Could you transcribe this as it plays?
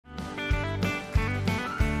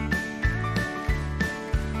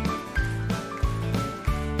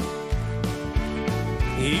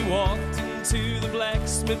He walked into the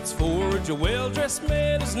blacksmith's forge, a well-dressed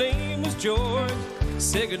man, his name was George.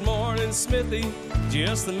 Said, "Good morning, Smithy,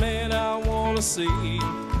 just the man I want to see.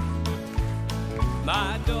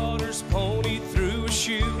 My daughter's pony threw a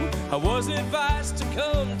shoe. I was advised to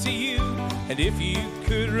come to you, and if you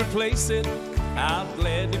could replace it, I'll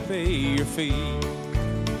gladly pay your fee."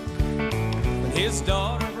 When his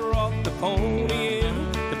daughter brought the pony in,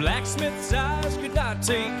 the blacksmith's eyes could not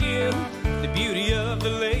take in the beauty of the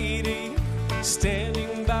lady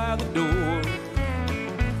standing by the door.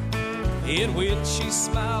 And when she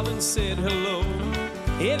smiled and said hello,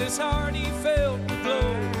 in his heart he felt the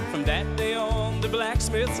glow. From that day on, the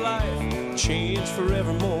blacksmith's life changed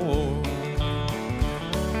forevermore.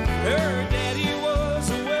 Her daddy was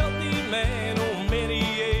a wealthy man on many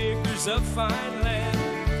acres of fine land,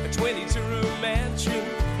 a 22-room mansion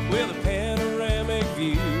with a panoramic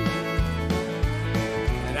view.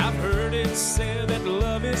 And I've heard it said that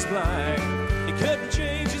love is blind. He couldn't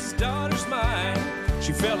change his daughter's mind.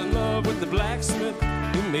 She fell in love with the blacksmith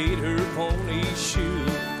who made her pony shoe.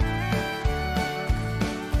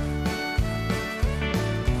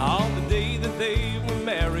 On the day that they were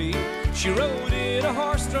married, she rode in a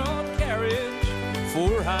horse-drawn carriage.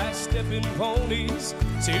 4 high-stepping ponies,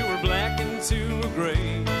 2 were black and 2 were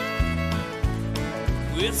gray,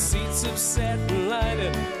 with seats of satin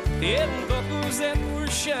lining and buckles that were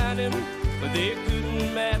shining, but they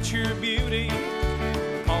couldn't match her beauty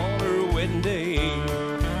on her wedding day.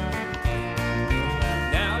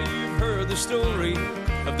 Now you've heard the story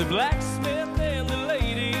of the blacksmith and the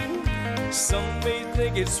lady. Some may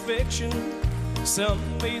think it's fiction, some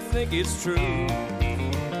may think it's true,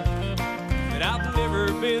 but I've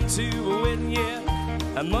never been to a wedding yet.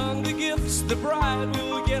 Among the gifts the bride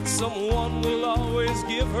will get, someone will always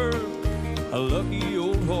give her a lucky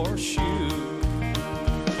old horseshoe.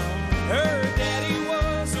 Her daddy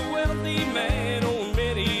was a wealthy man on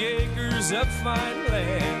many acres of fine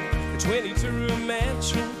land, a 22-room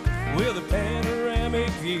mansion with a panoramic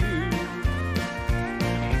view.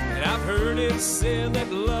 And I've heard it said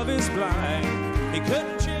that love is blind. He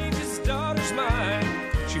couldn't change his daughter's mind.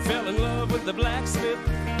 She fell in love with the blacksmith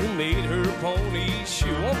who made her pony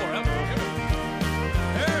shoe. One more.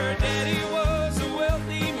 Her daddy was a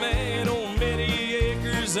wealthy man on many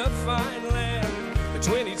acres of fine land, a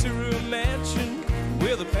 22-room mansion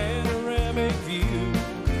with a panoramic view.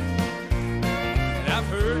 And I've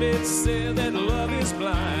heard it said that love is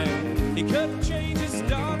blind. He couldn't change his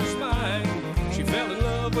daughter's mind. She fell in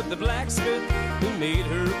love with the blacksmith who made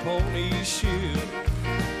her pony shoe.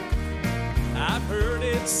 I've heard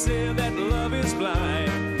it said that love is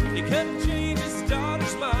blind. He couldn't change his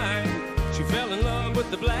daughter's mind. She fell in love with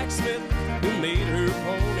the blacksmith who made